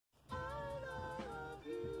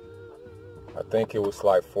I think it was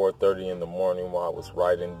like 4:30 in the morning while I was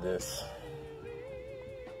writing this.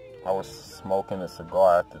 I was smoking a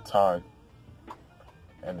cigar at the time,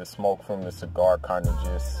 and the smoke from the cigar kind of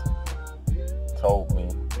just told me,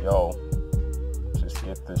 yo, just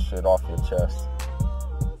get this shit off your chest.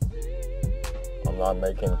 I'm not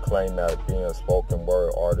making a claim at being a spoken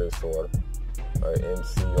word artist or an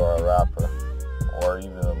MC or a rapper or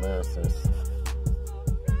even a lyricist.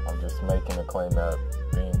 I'm just making a claim at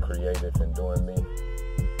being creative and doing me.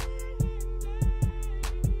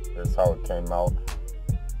 That's how it came out.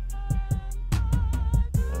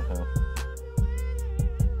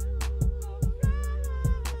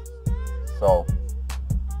 So,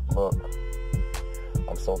 look,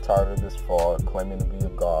 I'm so tired of this fraud, claiming to be a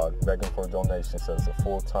god, begging for donations as a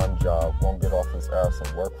full-time job, won't get off his ass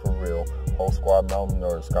and work for real. Whole squad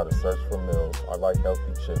malnourished, gotta search for meals. I like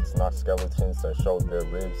healthy chicks, not skeletons that show their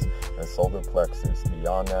ribs and solar plexus.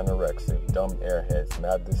 Beyond anorexic, dumb airheads,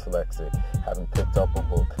 mad dyslexic. Haven't picked up a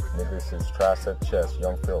book. Niggas is trash at chess.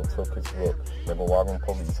 Young Phil took his look. Nicaraguan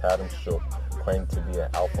police had him shook. Claimed to be an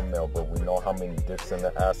alpha male, but we know how many dicks in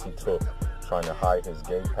the ass he took. Trying to hide his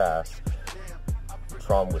gay past.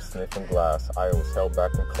 Tron was sniffing glass. I was held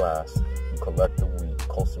back in class. You collect the weed.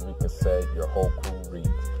 Costa Rica said your whole crew reeks.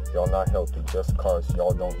 Y'all not healthy just cause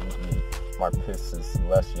y'all don't eat meat. My piss is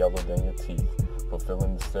less yellow than your teeth.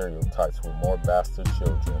 Fulfilling the stereotypes with more bastard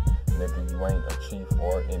children. Nigga, you ain't a chief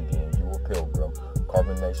or Indian. You a pilgrim.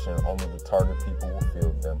 Carbonation, only retarded people will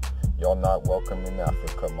feel them. Y'all not welcome in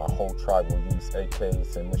Africa. My whole tribe will use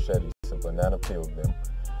AKs and machetes to banana peel them.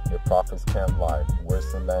 Your prophets can't lie.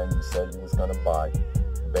 Where's the land you said you was gonna buy?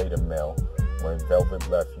 Beta male. When Velvet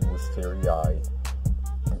left, you was teary-eyed.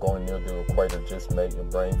 Going near the equator just made your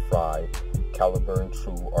brain fry. Caliber and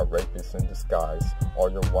True are rapists in disguise. All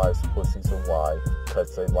your wives' pussies are wide,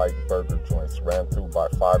 cause they like burger joints ran through by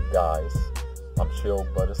 5 guys. I'm chill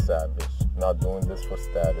but a savage. Not doing this for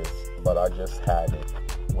status, but I just had it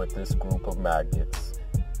with this group of maggots.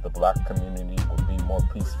 The black community would be more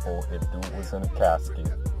peaceful if dude was in a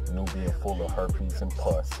casket. Nubian full of herpes and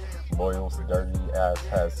pus. Loyal's dirty ass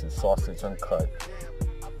has his sausage uncut.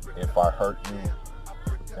 If I hurt you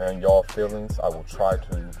and y'all feelings, I will try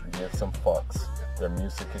to give some fucks. Their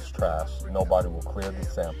music is trash. Nobody will clear the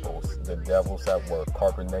samples. The devil's at work.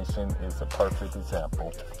 Carbonation is a perfect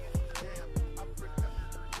example.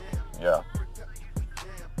 Yeah.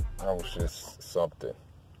 That was just something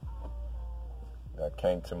that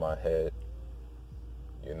came to my head,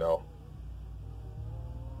 you know.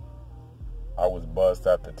 I was buzzed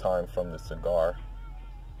at the time from the cigar,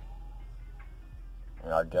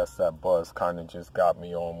 and I guess that buzz kind of just got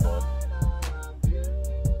me on one.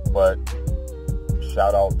 But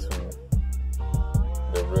shout out to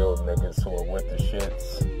the real niggas who are with the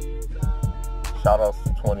shits. Shout outs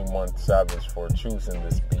to 21 Savage for choosing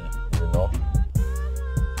this beat, you know.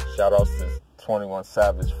 Shout outs to 21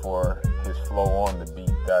 Savage for his flow on the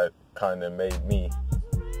beat that kind of made me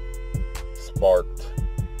sparked.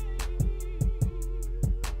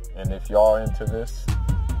 And if y'all into this,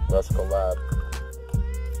 let's collab.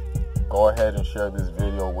 Go ahead and share this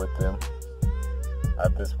video with them.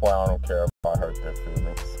 At this point, I don't care if I hurt their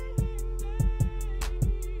feelings,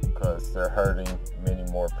 because they're hurting many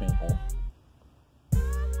more people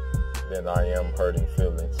than I am hurting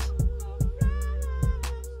feelings.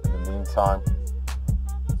 In the meantime,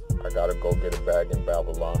 I gotta go get a bag in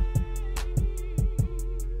Babylon.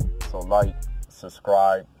 So like,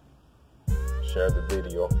 subscribe, share the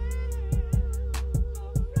video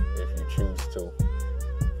if you choose to.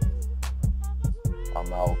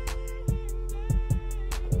 I'm out.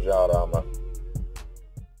 Jarama.